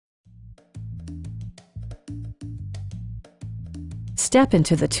Step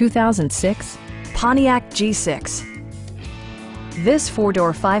into the 2006 Pontiac G6. This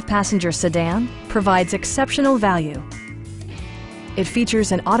four-door, five-passenger sedan provides exceptional value. It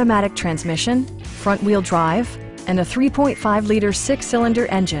features an automatic transmission, front-wheel drive, and a 3.5-liter six-cylinder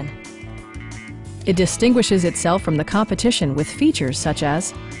engine. It distinguishes itself from the competition with features such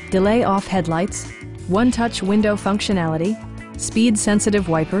as delay-off headlights, one-touch window functionality, speed-sensitive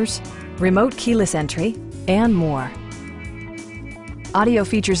wipers, remote keyless entry, and more. Audio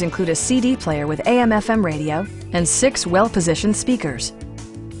features include a CD player with AM/FM radio and 6 well-positioned speakers.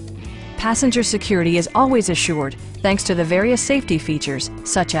 Passenger security is always assured thanks to the various safety features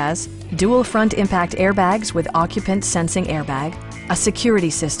such as dual front impact airbags with occupant sensing airbag, a security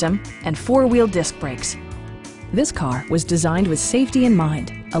system, and 4-wheel disc brakes. This car was designed with safety in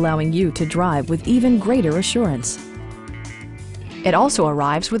mind, allowing you to drive with even greater assurance. It also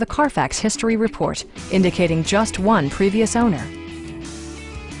arrives with a Carfax history report, indicating just one previous owner.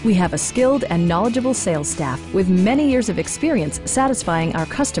 We have a skilled and knowledgeable sales staff with many years of experience satisfying our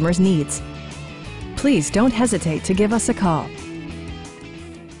customers' needs. Please don't hesitate to give us a call.